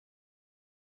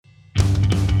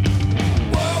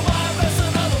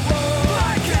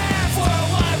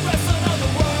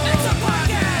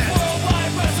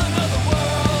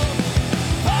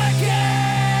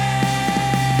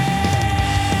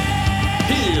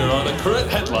here are the current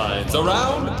headlines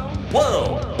around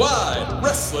Worldwide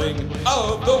Wrestling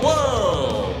of the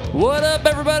World. What up,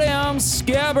 everybody? I'm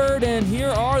Scabbard, and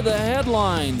here are the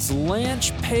headlines.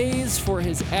 Lance pays for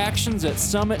his actions at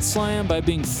SummitSlam by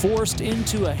being forced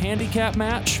into a handicap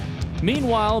match.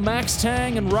 Meanwhile, Max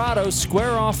Tang and Rado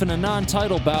square off in a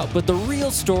non-title bout, but the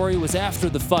real story was after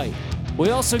the fight.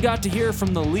 We also got to hear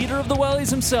from the leader of the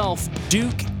Wellies himself,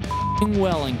 Duke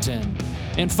Wellington.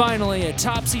 And finally, a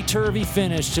topsy-turvy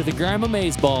finish to the Grandma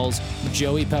Mazeballs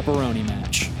Joey Pepperoni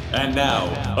match. And now,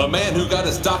 a man who got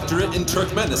his doctorate in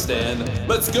Turkmenistan,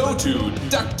 let's go to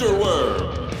Dr.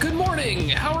 Worm. Good morning,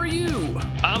 how are you?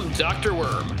 I'm Dr.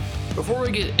 Worm. Before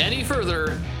we get any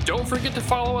further, don't forget to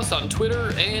follow us on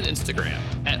Twitter and Instagram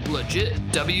at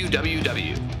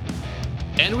LegitWWW.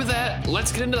 And with that,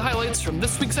 let's get into the highlights from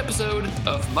this week's episode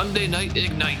of Monday Night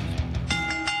Ignite.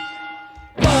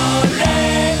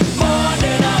 Monday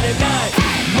Night Ignite.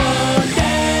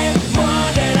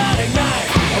 Monday Night Ignite.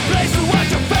 A place to watch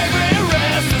your favorite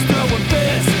wrestlers throwing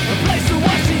fits. A place to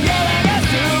watch the yelling guys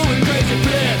doing crazy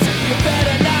blitz. You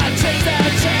better not change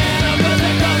that channel, 'cause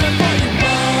they're coming for you.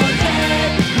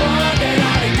 Monday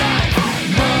Night Ignite.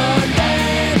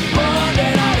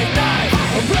 Monday Night Ignite.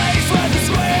 A place where the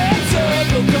square and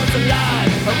circle comes alive.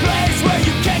 A place where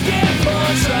you can't get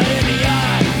punched right in the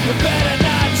eye. You better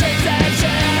not change that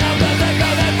channel, 'cause they're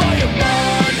coming for you.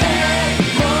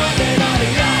 Monday Night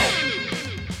Ignite.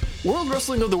 World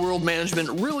Wrestling of the World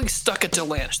management really stuck it to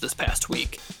Lance this past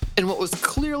week, in what was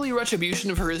clearly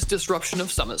retribution for his disruption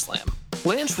of SummitSlam.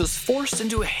 Lance was forced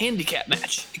into a handicap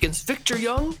match against Victor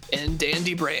Young and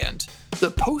Dandy Brand, the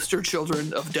poster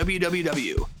children of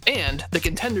WWW, and the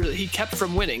contender that he kept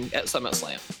from winning at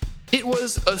SummitSlam. It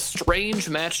was a strange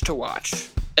match to watch,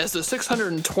 as the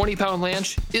 620-pound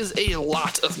Lance is a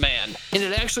lot of man, and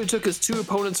it actually took his two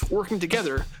opponents working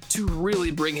together to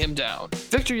really bring him down.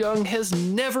 Victor Young has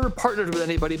never partnered with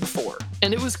anybody before,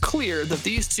 and it was clear that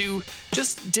these two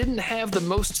just didn't have the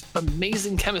most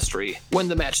amazing chemistry when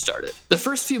the match started. The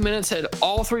first few minutes had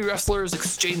all three wrestlers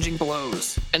exchanging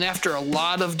blows, and after a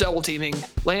lot of double teaming,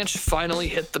 Lance finally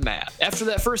hit the mat. After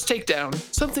that first takedown,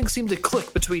 something seemed to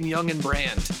click between Young and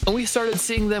Brand, and we started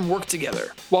seeing them work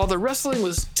together. While the wrestling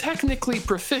was technically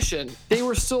proficient, they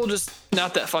were still just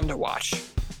not that fun to watch.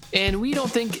 And we don't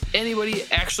think anybody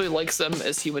actually likes them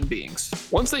as human beings.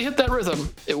 Once they hit that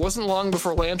rhythm, it wasn't long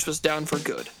before Lance was down for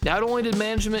good. Not only did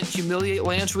management humiliate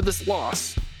Lance with this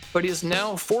loss, but he is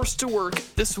now forced to work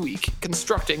this week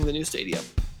constructing the new stadium.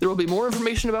 There will be more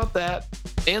information about that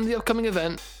and the upcoming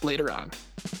event later on.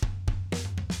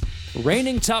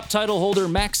 Reigning top title holder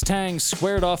Max Tang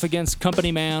squared off against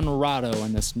company man Rado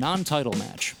in this non-title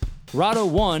match. Rado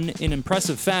won in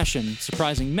impressive fashion,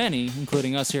 surprising many,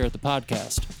 including us here at the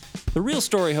podcast. The real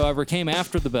story, however, came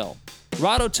after the bell.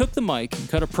 Rado took the mic and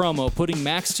cut a promo putting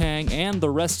Max Tang and the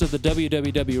rest of the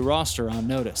WWW roster on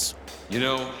notice. You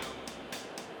know,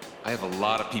 I have a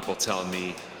lot of people telling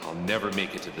me I'll never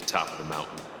make it to the top of the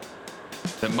mountain,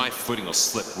 that my footing will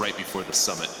slip right before the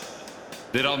summit,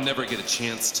 that I'll never get a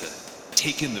chance to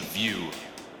take in the view.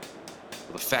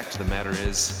 Well, the fact of the matter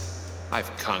is,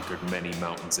 I've conquered many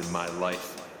mountains in my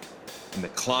life, and the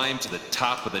climb to the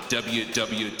top of the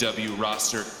WWW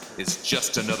roster is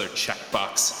just another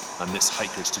checkbox on this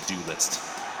hiker's to-do list.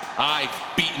 I've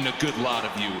beaten a good lot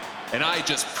of you, and I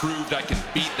just proved I can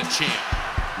beat the champ.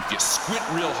 If you squint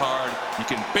real hard, you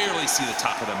can barely see the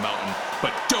top of the mountain,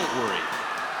 but don't worry,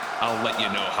 I'll let you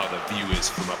know how the view is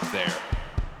from up there.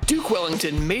 Duke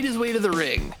Wellington made his way to the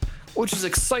ring, which is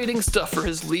exciting stuff for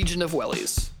his Legion of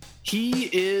Wellies. He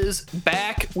is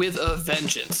back with a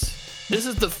vengeance. This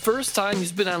is the first time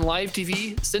he's been on live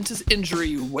TV since his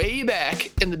injury way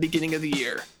back in the beginning of the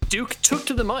year. Duke took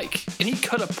to the mic, and he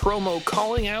cut a promo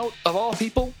calling out, of all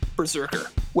people,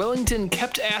 Berserker. Wellington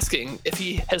kept asking if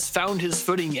he has found his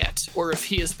footing yet, or if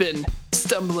he has been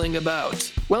stumbling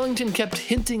about. Wellington kept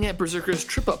hinting at Berserker's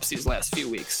trip-ups these last few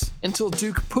weeks, until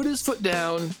Duke put his foot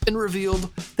down and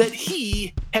revealed that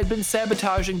he had been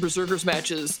sabotaging Berserker's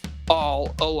matches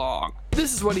all along.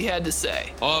 This is what he had to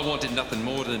say. I wanted nothing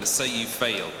more than to say you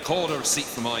failed. Call it a receipt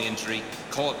for my injury,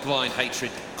 call it blind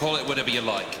hatred, call it whatever you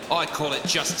like. I call it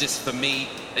justice for me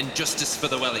and justice for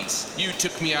the Wellies. You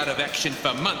took me out of action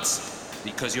for months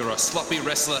because you're a sloppy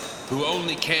wrestler who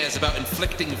only cares about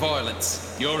inflicting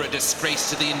violence. You're a disgrace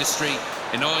to the industry,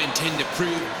 and I intend to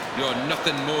prove you're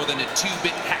nothing more than a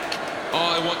two-bit hack.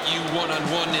 I want you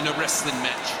one-on-one in a wrestling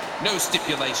match. No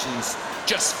stipulations,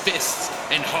 just fists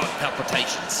and heart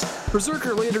palpitations.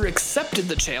 Berserker later accepted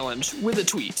the challenge with a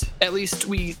tweet. At least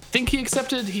we think he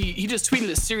accepted. He just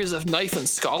tweeted a series of knife and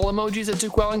skull emojis at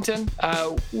Duke Wellington.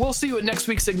 We'll see what next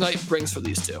week's Ignite brings for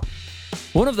these two.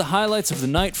 One of the highlights of the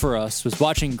night for us was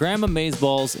watching Grandma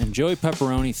Mazeballs and Joey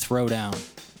Pepperoni throw down.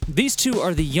 These two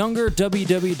are the younger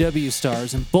WWW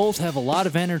stars and both have a lot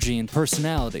of energy and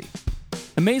personality.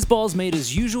 Amazeballs made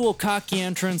his usual cocky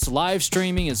entrance, live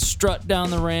streaming his strut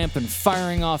down the ramp and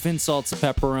firing off insults at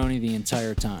Pepperoni the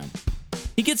entire time.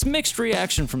 He gets mixed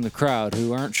reaction from the crowd,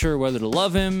 who aren't sure whether to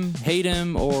love him, hate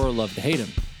him, or love to hate him.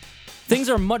 Things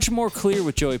are much more clear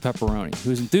with Joey Pepperoni,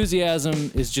 whose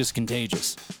enthusiasm is just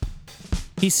contagious.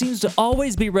 He seems to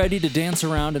always be ready to dance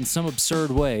around in some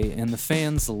absurd way, and the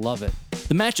fans love it.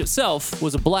 The match itself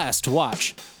was a blast to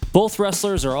watch. Both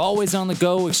wrestlers are always on the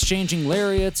go, exchanging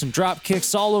lariats and drop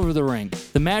kicks all over the ring.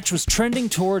 The match was trending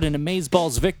toward an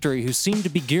Amazeballs victory, who seemed to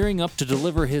be gearing up to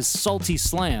deliver his salty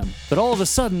slam. But all of a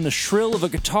sudden, the shrill of a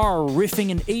guitar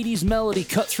riffing an 80s melody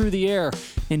cut through the air,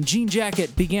 and Jean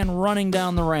Jacket began running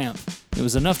down the ramp. It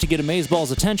was enough to get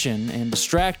Amazeballs' attention and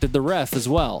distracted the ref as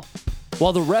well.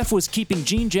 While the ref was keeping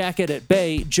Jean Jacket at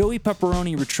bay, Joey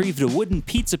Pepperoni retrieved a wooden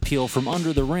pizza peel from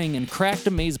under the ring and cracked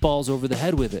Amazeballs over the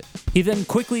head with it. He then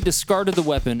quickly discarded the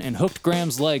weapon and hooked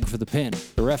Graham's leg for the pin.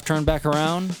 The ref turned back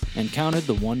around and counted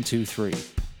the 1, 2, 3.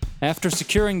 After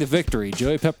securing the victory,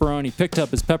 Joey Pepperoni picked up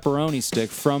his pepperoni stick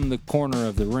from the corner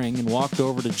of the ring and walked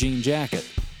over to Jean Jacket.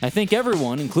 I think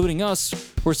everyone, including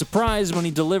us, were surprised when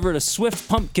he delivered a swift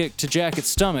pump kick to Jacket's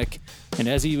stomach, and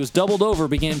as he was doubled over,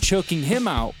 began choking him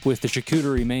out with the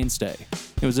charcuterie mainstay.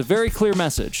 It was a very clear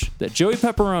message that Joey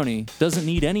Pepperoni doesn't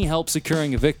need any help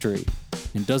securing a victory,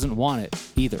 and doesn't want it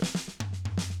either.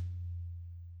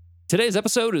 Today's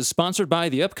episode is sponsored by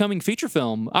the upcoming feature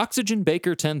film, Oxygen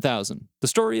Baker 10,000, the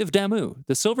story of Damu,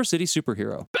 the Silver City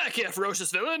superhero. Back here, ferocious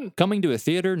villain! Coming to a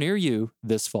theater near you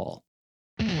this fall.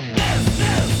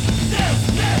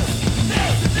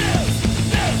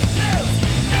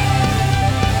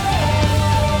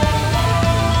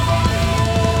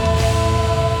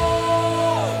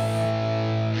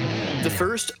 The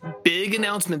first big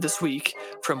announcement this week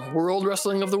from World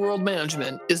Wrestling of the World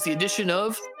Management is the addition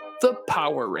of the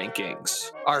Power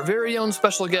Rankings. Our very own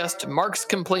special guest, Marks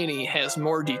Complaney, has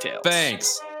more details.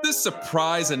 Thanks. This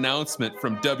surprise announcement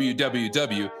from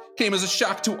WWW came as a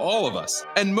shock to all of us,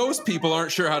 and most people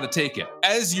aren't sure how to take it.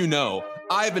 As you know,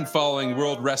 I've been following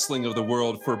World Wrestling of the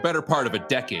World for a better part of a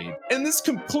decade, and this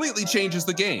completely changes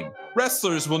the game.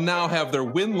 Wrestlers will now have their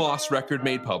win-loss record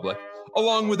made public,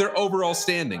 along with their overall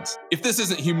standings. If this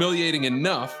isn't humiliating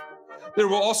enough, there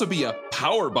will also be a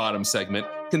Power Bottom segment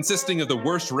consisting of the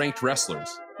worst-ranked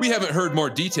wrestlers. We haven't heard more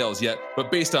details yet, but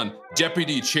based on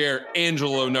Deputy Chair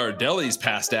Angelo Nardelli's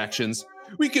past actions,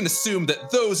 we can assume that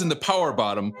those in the Power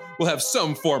Bottom will have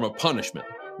some form of punishment.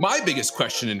 My biggest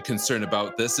question and concern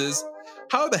about this is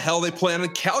how the hell they plan on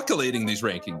calculating these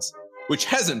rankings, which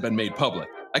hasn't been made public.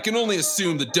 I can only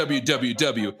assume the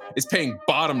WWW is paying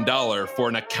bottom dollar for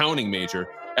an accounting major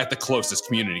at the closest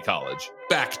community college.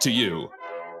 Back to you.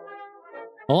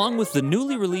 Along with the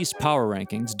newly released Power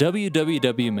Rankings,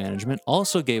 WWW Management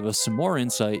also gave us some more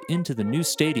insight into the new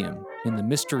stadium and the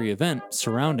mystery event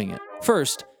surrounding it.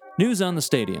 First, news on the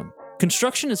stadium.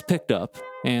 Construction is picked up,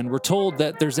 and we're told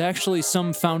that there's actually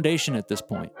some foundation at this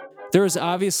point. There is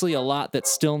obviously a lot that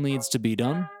still needs to be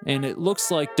done, and it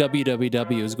looks like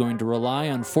WWW is going to rely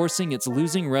on forcing its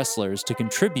losing wrestlers to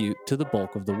contribute to the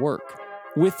bulk of the work.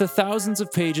 With the thousands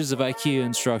of pages of IKEA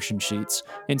instruction sheets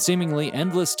and seemingly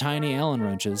endless tiny Allen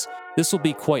wrenches, this will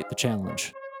be quite the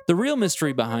challenge. The real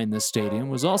mystery behind this stadium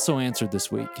was also answered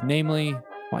this week, namely,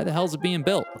 why the hell is it being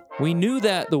built? We knew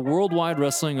that the Worldwide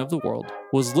Wrestling of the World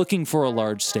was looking for a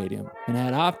large stadium and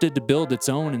had opted to build its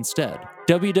own instead.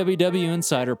 WWW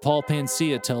insider Paul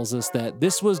Pancia tells us that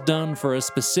this was done for a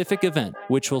specific event,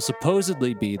 which will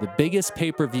supposedly be the biggest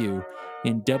pay-per-view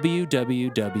in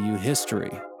WWW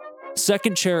history.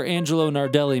 Second Chair Angelo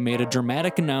Nardelli made a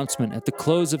dramatic announcement at the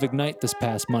close of Ignite this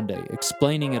past Monday,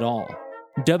 explaining it all.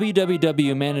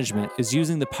 WWW Management is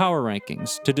using the Power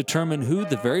Rankings to determine who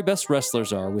the very best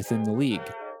wrestlers are within the league.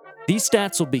 These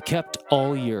stats will be kept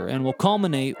all year and will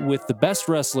culminate with the best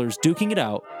wrestlers duking it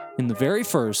out in the very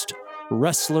first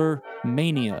Wrestler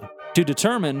Mania to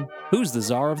determine who's the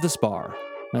czar of the spar.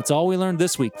 That's all we learned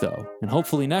this week, though, and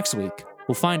hopefully next week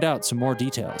we'll find out some more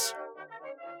details.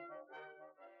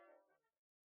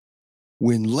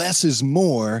 When less is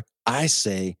more, I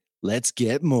say, let's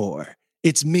get more.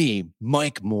 It's me,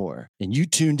 Mike Moore, and you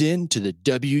tuned in to the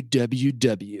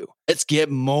WWW. Let's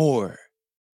get more.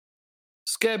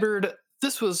 Scabbard,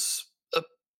 this was a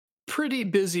pretty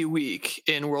busy week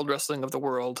in World Wrestling of the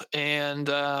World, and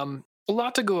a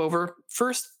lot to go over.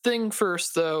 First thing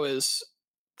first, though, is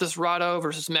this Rado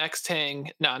versus Max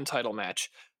Tang non-title match.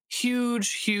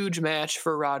 Huge match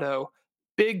for Rado.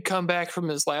 Big comeback from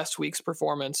his last week's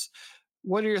performance.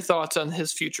 What are your thoughts on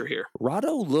his future here?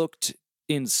 Rado looked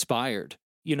inspired.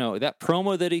 You know, that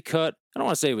promo that he cut, I don't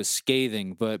want to say it was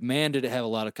scathing, but man, did it have a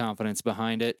lot of confidence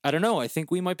behind it. I don't know. I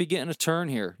think we might be getting a turn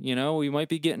here. You know, we might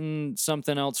be getting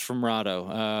something else from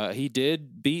Rado. He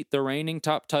did beat the reigning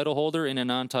top title holder in a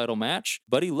non-title match,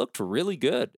 but he looked really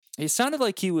good. He sounded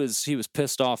like he was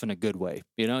pissed off in a good way.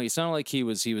 You know, he sounded like he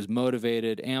was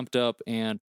motivated, amped up,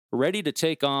 and ready to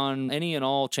take on any and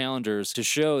all challengers to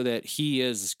show that he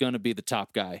is going to be the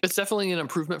top guy. It's definitely an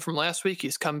improvement from last week.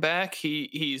 He's come back.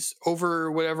 He's over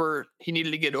whatever he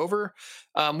needed to get over.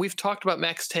 We've talked about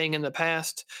Max Tang in the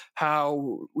past,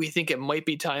 how we think it might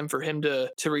be time for him to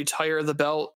retire the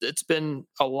belt. It's been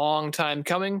a long time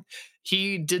coming.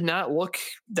 He did not look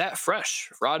that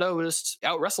fresh. Rado just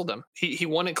out-wrestled him. He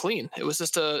won it clean. It was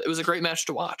a great match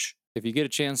to watch. If you get a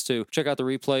chance to check out the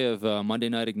replay of Monday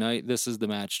Night Ignite, this is the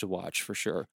match to watch for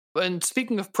sure. And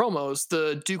speaking of promos,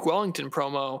 the Duke Wellington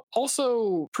promo,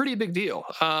 also pretty big deal.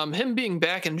 Him being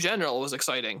back in general was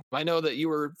exciting. I know that you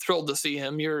were thrilled to see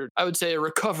him. You're, I would say, a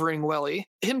recovering Welly.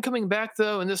 Him coming back,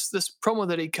 though, and this promo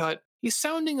that he cut, he's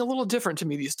sounding a little different to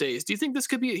me these days. Do you think this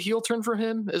could be a heel turn for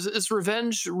him? Is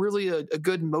revenge really a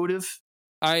good motive?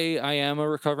 I am a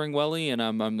recovering Welly, and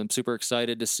I'm super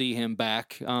excited to see him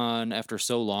back on after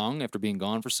being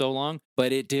gone for so long.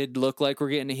 But it did look like we're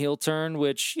getting a heel turn,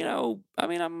 which, you know, I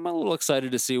mean, I'm a little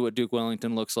excited to see what Duke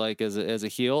Wellington looks like as a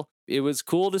heel. It was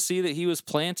cool to see that he was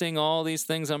planting all these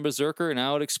things on Berserker, and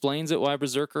now it explains it why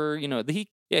Berserker, you know,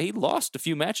 he lost a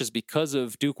few matches because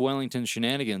of Duke Wellington's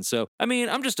shenanigans. So, I mean,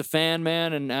 I'm just a fan,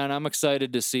 man, and I'm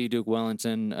excited to see Duke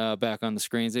Wellington back on the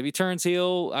screens. If he turns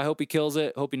heel, I hope he kills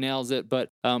it, hope he nails it, but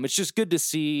it's just good to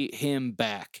see him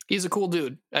back. He's a cool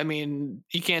dude. I mean,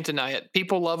 you can't deny it.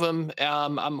 People love him.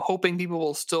 I'm hoping people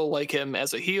will still like him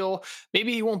as a heel.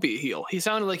 Maybe he won't be a heel. He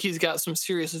sounded like he's got some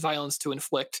serious violence to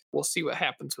inflict. We'll see what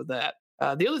happens with that.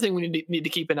 The other thing we need to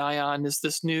keep an eye on is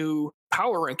this new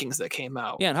power rankings that came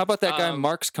out. Yeah, and how about that guy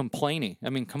Mark's complaining? I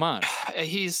mean, come on.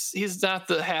 He's not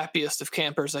the happiest of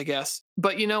campers, I guess.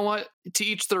 But you know what? To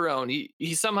each their own.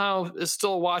 He somehow is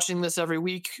still watching this every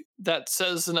week. That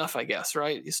says enough, I guess,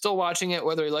 right? He's still watching it,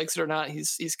 whether he likes it or not.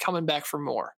 He's coming back for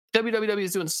more. WWE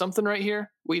is doing something right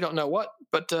here. We don't know what,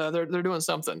 but they're doing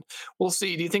something. We'll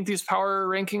see. Do you think these power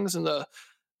rankings and the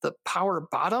power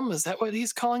bottom, is that what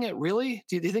he's calling it? Really?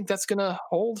 Do you think that's gonna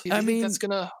hold? I mean, that's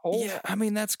gonna hold? Yeah, I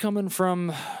mean that's coming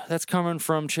from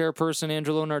chairperson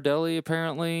Angelo Nardelli.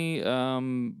 Apparently,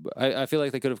 I feel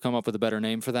like they could have come up with a better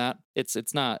name for that.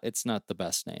 It's not the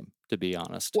best name, to be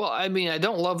honest. Well, I mean, I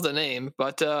don't love the name,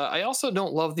 but I also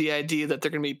don't love the idea that they're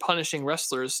going to be punishing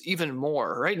wrestlers even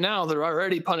more. Right now, they're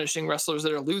already punishing wrestlers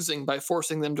that are losing by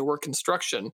forcing them to work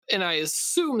construction. And I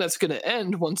assume that's going to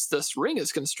end once this ring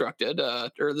is constructed,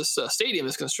 or this stadium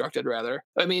is constructed, rather.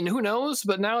 I mean, who knows?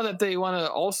 But now that they want to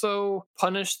also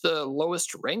punish the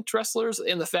lowest ranked wrestlers,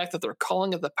 and the fact that they're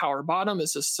calling it the power bottom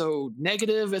is just so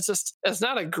negative. It's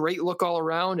not a great look all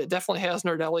around. It definitely has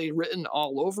Nardelli written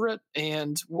all over it,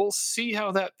 and we'll see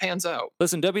how that pans out.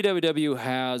 Listen, WWW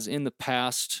has in the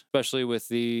past, especially with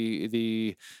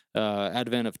the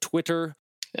advent of Twitter.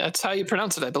 That's how you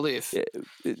pronounce it, I believe.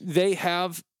 They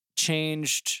have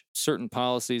changed certain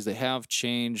policies. They have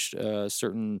changed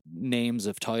certain names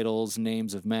of titles,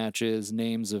 names of matches,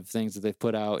 names of things that they've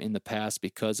put out in the past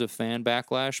because of fan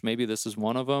backlash. Maybe this is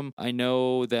one of them. I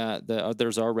know that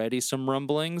there's already some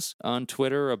rumblings on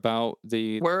Twitter about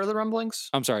the... Where are the rumblings?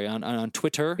 I'm sorry, on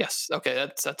Twitter. Yes. Okay.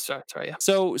 That's right. Yeah.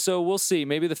 So we'll see.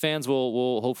 Maybe the fans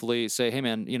will hopefully say, hey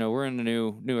man, you know, we're in a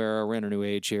new era, we're in a new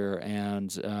age here, and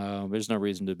there's no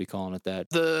reason to be calling it that.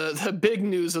 The big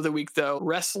news of the week, though,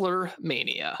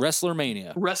 WrestlerMania.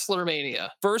 WrestlerMania.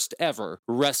 First ever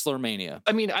WrestlerMania.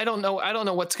 I mean, I don't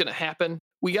know what's going to happen.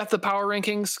 We got the power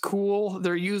rankings. Cool.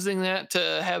 They're using that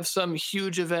to have some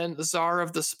huge event, Czar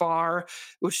of the Spar,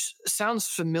 which sounds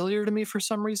familiar to me for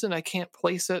some reason. I can't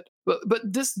place it. But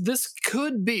this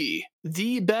could be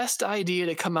the best idea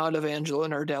to come out of Angelo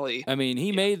Nardelli. I mean,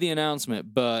 he made the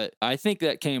announcement, but I think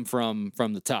that came from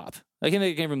the top. I think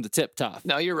it came from the tip top.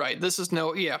 No, you're right. This is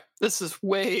This is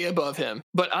way above him,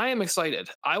 but I am excited.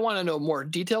 I want to know more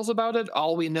details about it.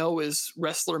 All we know is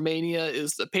WrestleMania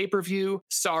is the pay-per-view.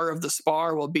 Star of the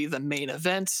Spar will be the main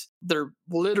event. They're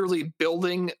literally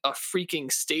building a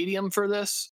freaking stadium for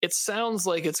this. It sounds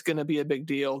like it's going to be a big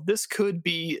deal. This could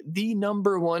be the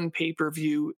number one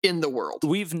pay-per-view in the world.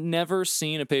 We've never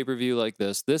seen a pay-per-view like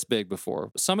this big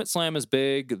before. SummitSlam is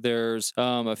big. There's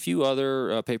a few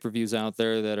other pay-per-views out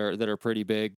there that are pretty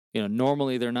big.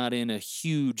 Normally they're not in a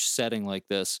huge setting like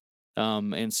this.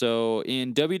 And so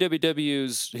in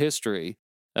WWW's history,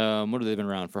 what have they been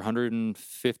around for?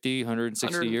 150,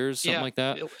 160 years, something like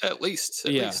that? At least.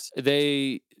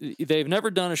 They've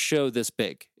never done a show this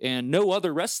big. And no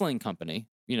other wrestling company,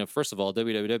 first of all,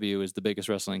 WWW is the biggest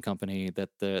wrestling company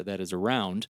that is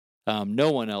around.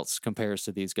 No one else compares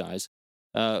to these guys.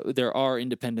 There are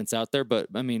independents out there, but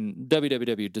I mean,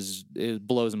 WWW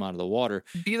blows them out of the water.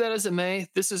 Be that as it may,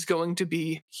 this is going to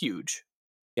be huge.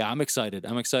 Yeah, I'm excited.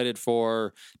 I'm excited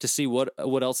to see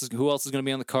who else is going to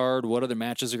be on the card, what other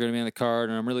matches are going to be on the card,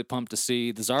 and I'm really pumped to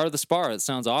see the Czar of the Spar. It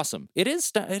sounds awesome. It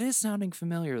is sounding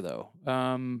familiar though.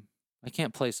 I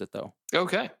can't place it though.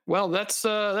 Okay, well that's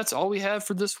all we have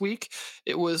for this week.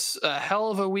 It was a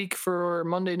hell of a week for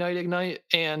Monday Night Ignite,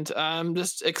 and I'm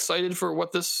just excited for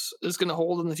what this is going to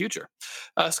hold in the future.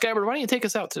 Scabbard, why don't you take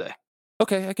us out today?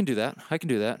 Okay, I can do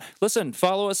that. Listen,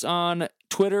 follow us on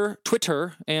Twitter,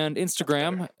 and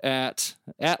Instagram at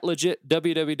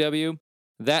legitwww.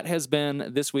 That has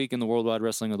been This Week in the Worldwide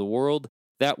Wrestling of the World.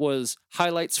 That was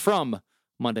highlights from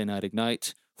Monday Night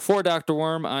Ignite. For Dr.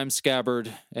 Worm, I'm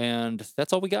Scabbard, and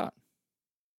that's all we got.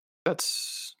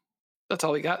 That's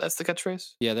all we got? That's the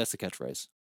catchphrase? Yeah, that's the catchphrase.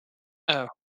 Oh.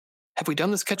 Have we done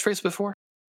this catchphrase before?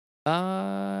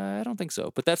 I don't think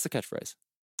so, but that's the catchphrase.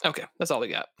 Okay, that's all we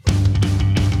got.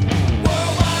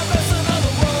 Whoa.